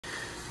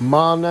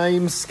My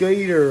name's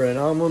Skeeter, and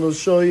I'm going to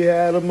show you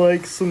how to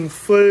make some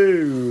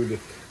food.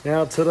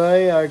 Now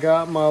today I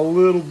got my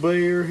little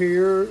beer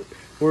here.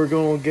 We're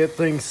going to get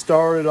things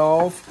started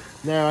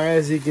off. Now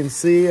as you can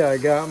see, I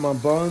got my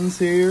buns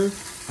here.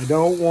 I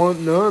don't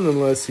want none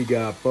unless you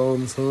got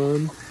buns,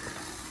 hun.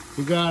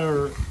 We got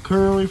our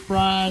curly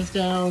fries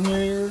down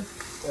here.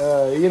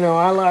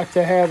 I like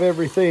to have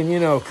everything,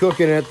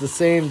 cooking at the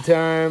same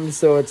time,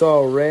 so it's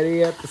all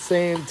ready at the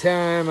same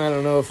time. I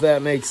don't know if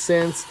that makes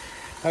sense.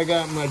 I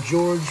got my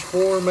George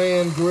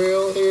Foreman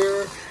grill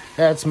here.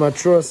 That's my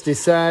trusty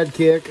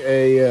sidekick,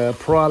 a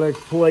product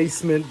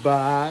placement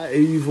by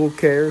Evil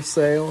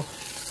Carousel.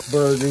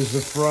 Burgers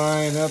are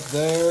frying up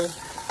there.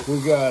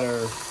 We got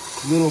our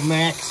little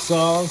mac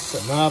sauce,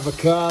 an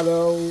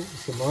avocado,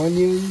 some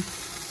onion,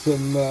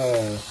 some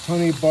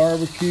honey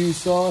barbecue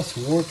sauce,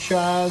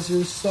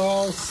 Worcestershire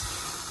sauce,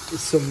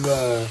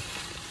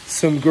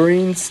 some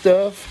green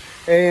stuff.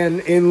 And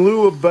in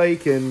lieu of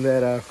bacon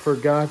that I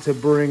forgot to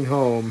bring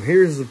home,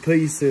 here's a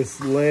piece of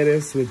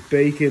lettuce with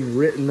bacon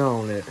written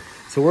on it.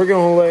 So we're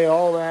going to lay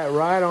all that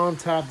right on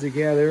top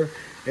together.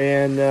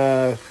 And,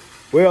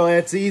 well,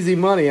 that's easy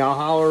money. I'll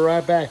holler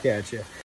right back at you.